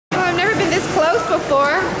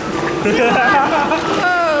before.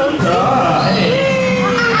 Oh. Hey.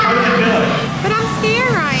 How does it feel? But I'm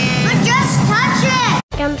scared, Ryan. But just touch it.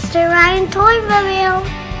 Dumpster Ryan toy review.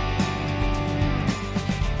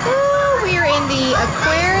 Ooh, we are in the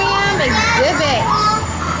aquarium exhibit.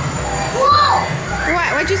 Whoa.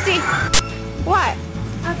 What? What'd you see? What?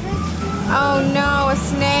 Oh no, a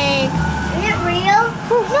snake. Is it real?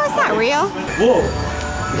 Ooh, no, it's not real. Whoa.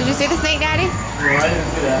 Did you see the snake, Daddy? No, I didn't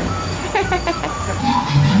see that. The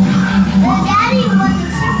daddy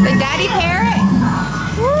wasn't super. The daddy parrot?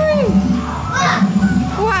 Woo.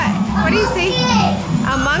 What? What do you see?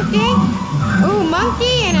 A monkey? Ooh,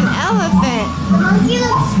 monkey and an elephant. The monkey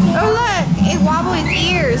looks scared. Oh look, it wobbled its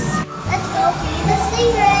ears. Let's go feed the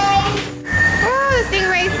stingray. Oh, the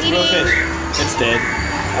stingray's Real eating. fish. It's dead.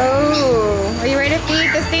 Oh, are you ready to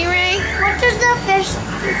feed the stingray? What does the fish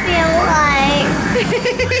feel like?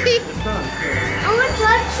 I want to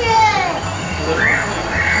touch it.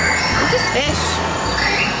 It's just fish.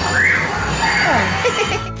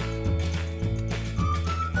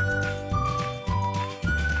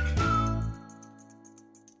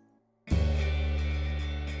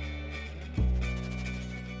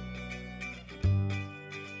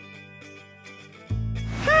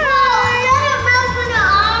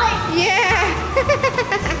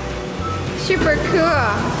 Super cool.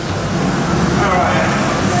 Alright.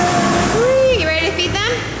 You ready to feed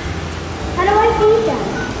them? How do I feed them?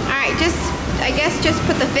 Alright, I guess just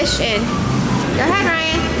put the fish in. Go ahead,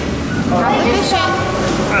 Ryan. Drop the fish in.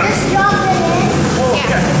 Just drop it in.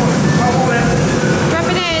 Yeah.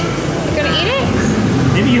 Drop it in. You gonna eat it?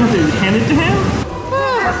 Maybe you have to hand it to him?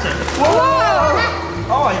 Touch it. Whoa!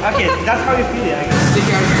 Oh, okay. That's how you feed it, I guess.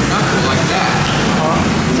 Stick out your knuckle like that.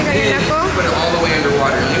 Stick out your knuckle? Put it all the way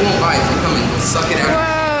underwater. And they won't bite. They'll come and suck it out.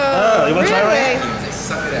 Whoa! You wanna try, really? Ryan? They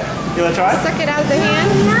suck it out. You wanna try? Suck it out of the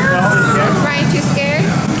hand? No. Is Ryan too scared?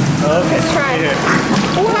 Okay. Let's try. Here.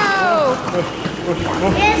 Whoa!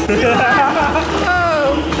 Yes,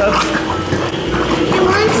 Whoa! he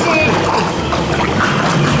wants it.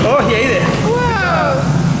 Oh, he ate it. Whoa!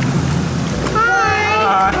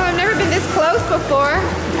 Hi! Oh, I've never been this close before.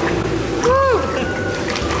 Woo!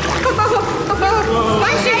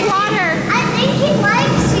 Splashing water! I think he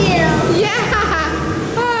likes you. Yeah!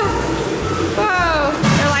 Oh. Whoa!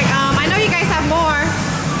 They're like, I know you guys have more.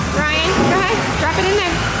 Ryan, go ahead, drop it in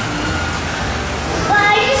there. But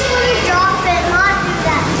I just want to drop it, not do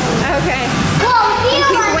that. Okay. Whoa, He's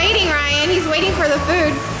waiting, Ryan. He's waiting for the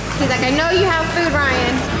food. He's like, I know you have food,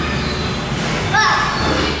 Ryan.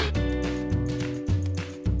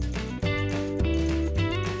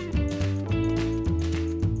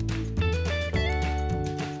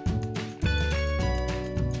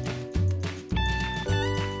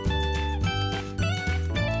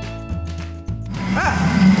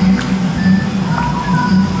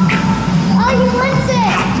 Oh, he wants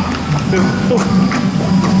it.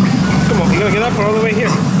 Come on, you gotta get up all the way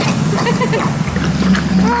here.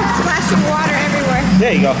 Splashing water everywhere.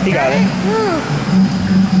 There you go. He got it. Woo.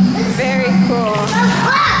 Very cool.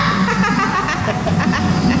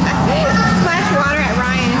 Splash water at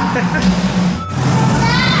Ryan.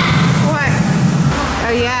 What?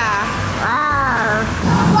 Oh yeah. Arr.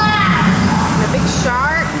 The big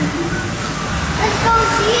shark. Let's go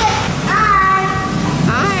see it. Hi.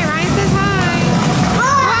 Hi, Ryan says hi.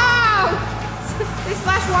 Wow! They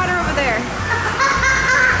splash water over there.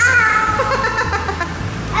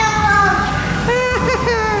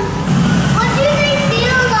 What do they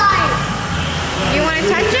feel like? You want to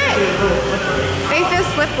touch it? They feel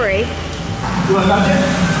slippery. You wanna touch it?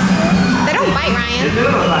 They don't bite, Ryan. They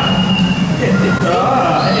don't bite.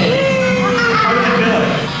 Oh, hey. How does it feel?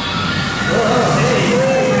 Oh, hey.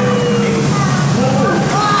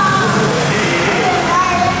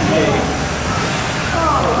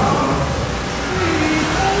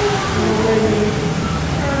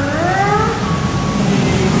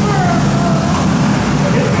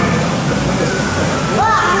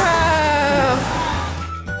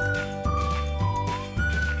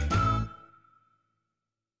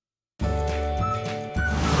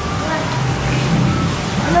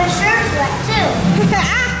 My shirt's wet too.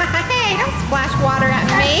 Hey, don't splash water at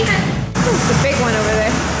me. There's a big one over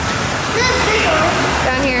there. This big one.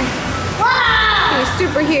 Down here. Wow. He's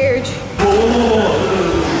super huge.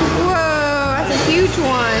 Whoa, that's a huge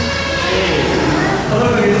one.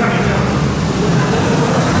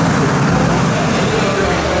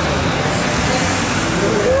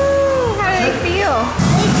 Ooh, how do they feel?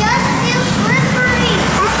 They just feel slippery.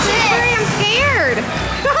 Touch Slippery, it. I'm scared.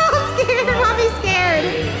 I'm scared. Mommy's scared.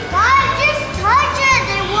 God, just touch it.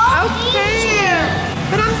 They won't eat you.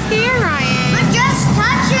 But I'm scared, Ryan. But just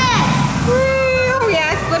touch it. Woo,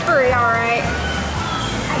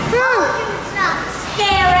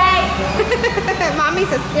 Mommy's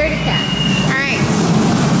a scaredy cat. All right.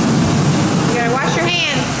 You gotta wash your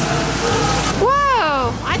hands.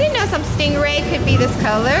 Whoa! I didn't know some stingray could be this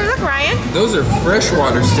color. Look, Ryan. Those are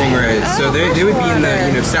freshwater stingrays, Oh, so they would be in the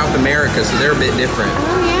freshwater. South America, so they're a bit different.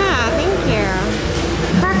 Oh yeah, thank you.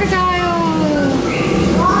 Crocodile.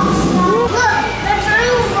 Look, the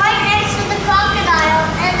turtle's right next to the crocodile,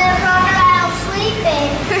 and the crocodile's sleeping.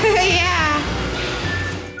 Yeah.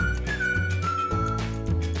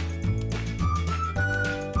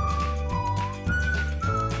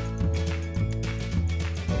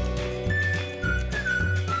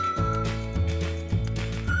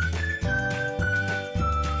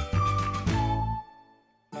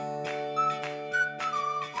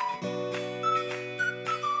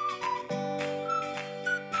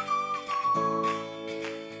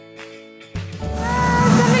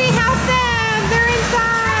 Somebody help them! They're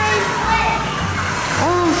inside!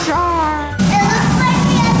 Oh, sure. It looks like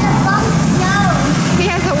he has a bumped nose. He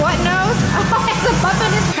has a what nose? Oh, he has a bump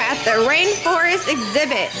in his at the rainforest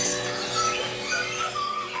exhibit.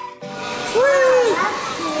 Woo! That's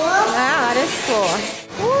cool. Wow, that is cool.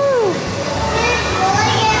 Woo! Did it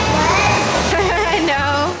really get wet? I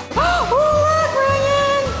know. Oh, look,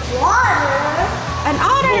 Ryan! Water? An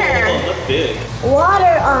otter! Oh, that's big.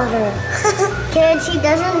 Water otter. Kids, he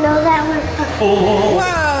doesn't know that one. Oh.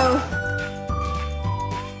 Whoa!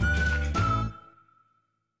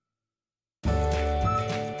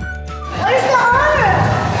 Where's the otter?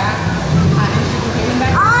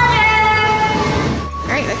 Otter! All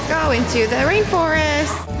right, let's go into the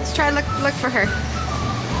rainforest. Let's try look for her.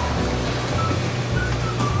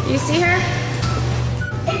 You see her?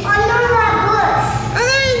 It's under that bush.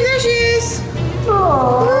 Oh, there she is.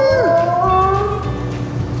 Oh.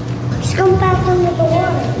 She's come back under the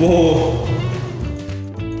water. Whoa.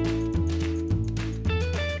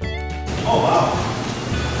 Oh wow.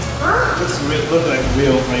 Huh? Looks like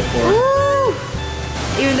real rainforest. Woo!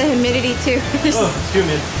 Even the humidity too. Oh, it's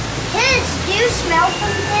humid. Kids, do you smell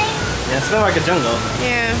something? Yeah, it smells like a jungle.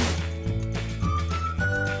 Yeah.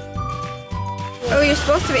 Oh, you're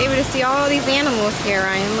supposed to be able to see all these animals here,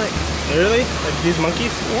 Ryan. Look. Really? Like these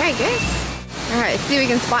monkeys? Yeah, I guess. All right, let's see if we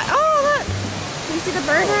can spot. Oh, look. Can you see the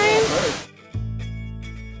bird, Ryan?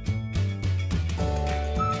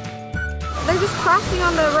 They're just crossing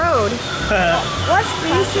on the road. What's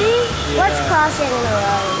crossing? What's crossing the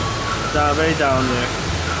road? Very down there.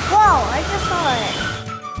 Whoa, I just saw it.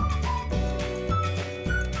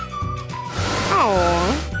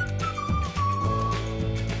 Oh.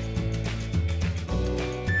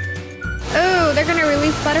 Oh, they're gonna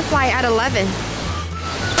release butterfly at 11.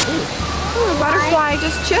 Ooh, butterfly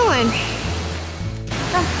just chilling.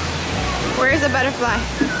 Where's the butterfly?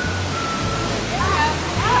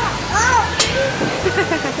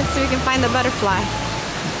 So we can find the butterfly.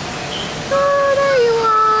 Oh, there you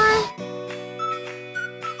are.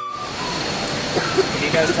 Can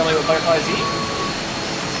you guys tell me what butterflies eat?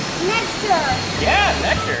 Nectar. Yeah,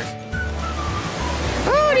 nectar.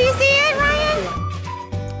 Oh, do you see it, Ryan?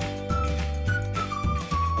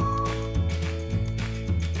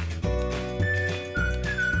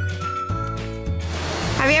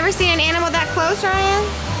 Have you ever seen an animal that close, Ryan?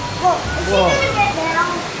 Whoa, is he Whoa. gonna get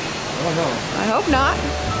down? Oh no. I hope not.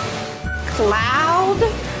 Cloud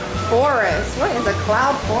forest. What is a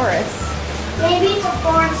cloud forest? Maybe it's a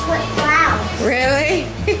forest with clouds. Really?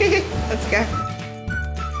 Let's go.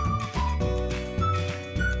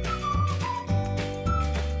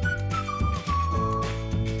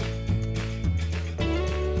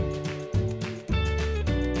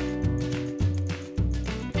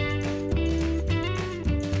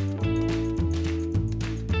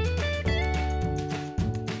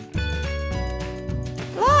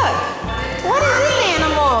 Look! What is this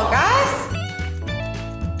animal, guys?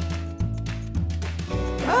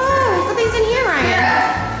 Oh, something's in here, Ryan.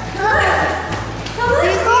 Do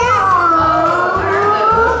you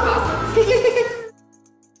see it?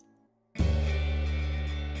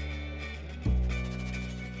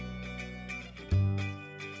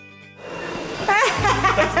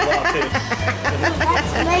 That's a lot too.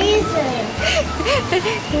 That's amazing.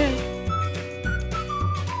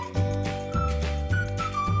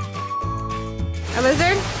 A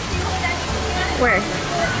lizard? Where?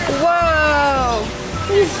 Whoa!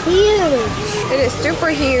 He's huge. It is super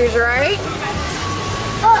huge, right?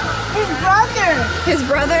 Oh, his brother. His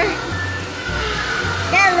brother?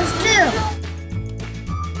 Yeah, there's two.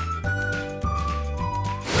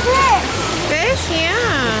 Fish. Fish?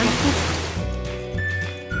 Yeah.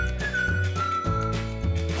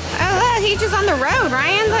 Oh, look, he's just on the road,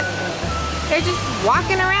 Ryan. Look. They're just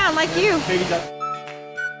walking around like you. Baby duck.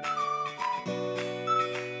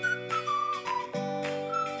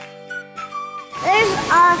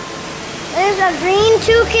 There's a green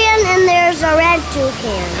toucan and there's a red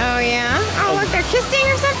toucan. Oh, yeah? Oh, look, they're kissing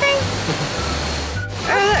or something?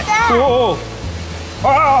 Oh, look. Whoa!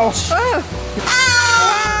 Oh! Oh.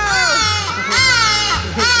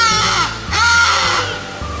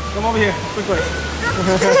 Come over here, quickly.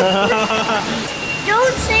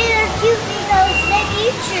 Don't say they're cute because they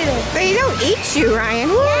eat you. They don't eat you, Ryan.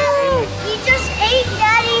 Whoa. He just ate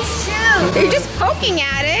Daddy's shoe. You're just poking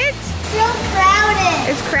at it. So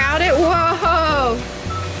crowded. It's crowded. Whoa.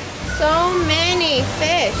 So many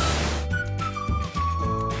fish.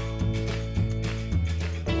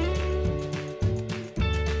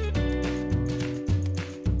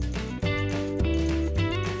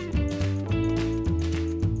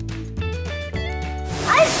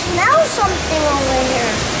 I smell something over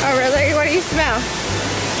here. Oh, really? What do you smell?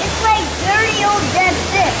 It's like dirty old dead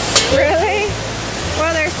fish. Really?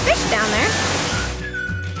 Well, there's fish down there.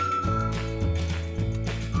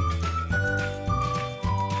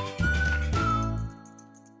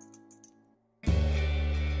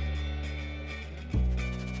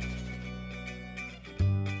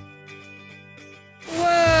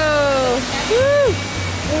 Whoa. Woo.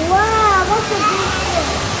 Wow, that's a big fish.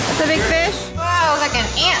 That's a big fish? Wow, it's like an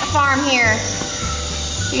ant farm here.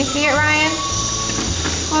 Do you see it, Ryan?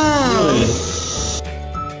 Whoa.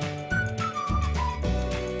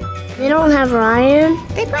 They don't have Ryan.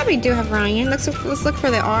 They probably do have Ryan. Let's look for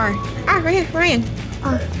the R. Ah, right here, Ryan.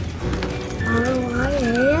 Ryan.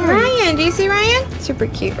 Ryan, do you see Ryan? Super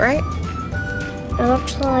cute, right? It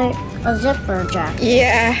looks like a zipper jacket.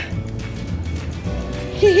 Yeah.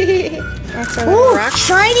 That's a Ooh, rock.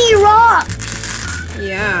 shiny rock.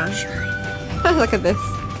 Yeah. Look at this.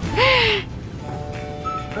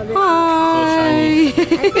 So Hi.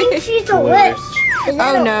 I think she's a witch. Is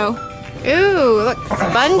that Oh a- no. Ooh, look,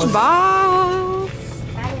 SpongeBob.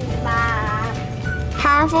 SpongeBob.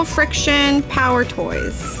 Powerful friction power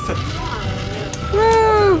toys.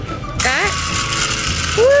 Woo! That.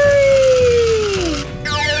 Whee!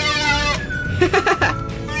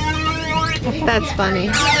 That's funny.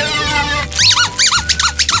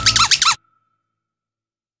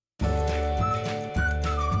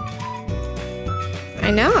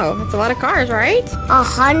 I know. It's a lot of cars, right?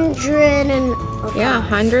 100 and... Yeah,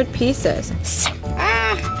 100 pieces.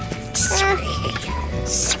 Ah.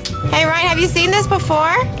 Hey, Ryan, have you seen this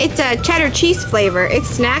before? It's a cheddar cheese flavor. It's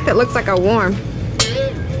a snack that looks like a worm.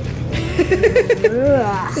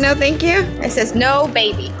 Ugh. No, thank you. It says no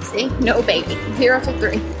baby. See? No baby. 0 to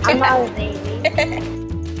 3. I'm not a baby.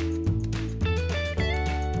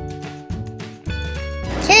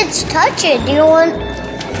 Kids, touch it. Do you want...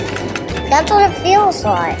 That's what it feels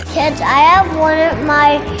like. Kids, I have one at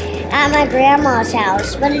my grandma's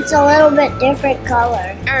house, but it's a little bit different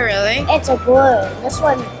color. Oh, really? It's a blue. This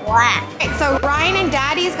one's black. Okay, so Ryan and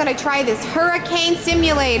Daddy is gonna try this hurricane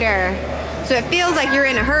simulator. So it feels like you're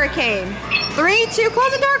in a hurricane. 3, 2,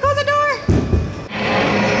 close the door, close the door.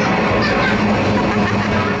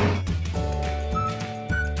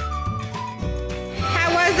 How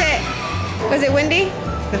was it? Was it windy?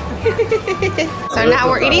 So now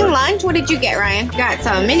we're eating lunch. What did you get, Ryan? Got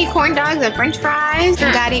some mini corn dogs and french fries.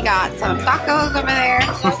 Daddy got some tacos over there.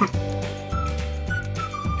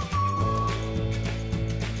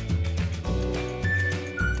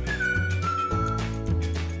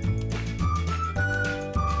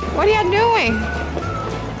 What are you doing?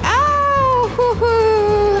 Oh,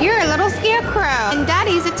 hoo-hoo. You're a little scarecrow. And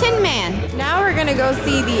Daddy's a Tin Man. Now we're gonna go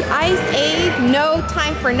see the Ice Age No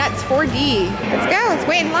Time for Nuts 4D. Let's go, let's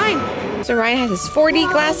wait in line. So Ryan has his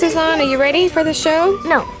 4D glasses on. Are you ready for the show?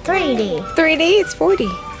 No, 3D. 3D, it's 4D.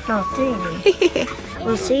 No, 3D.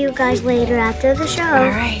 We'll see you guys later after the show. All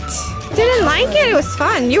right. Didn't like it? It was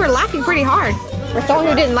fun. You were laughing pretty hard. For someone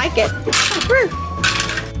who didn't like it. Woo.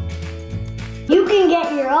 You can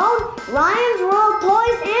get your own Ryan's World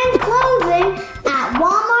toys and clothing at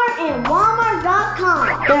Walmart and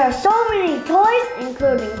Walmart.com. There are so many toys,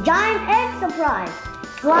 including Giant Egg Surprise,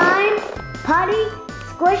 Slime, Putty,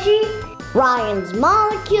 Squishy, Ryan's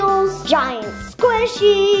Molecules, Giant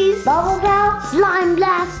Squishies, Bubble Pal, Slime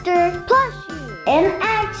Blaster, Plushie, and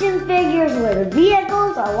action figures with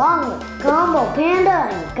vehicles along with Combo Panda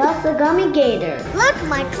and Gus the Gummy Gator. Look,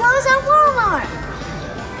 my clothes at Walmart!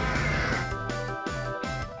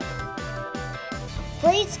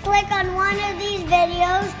 Please click on one of these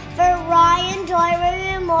videos for Ryan Toy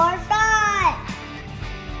Review more fun.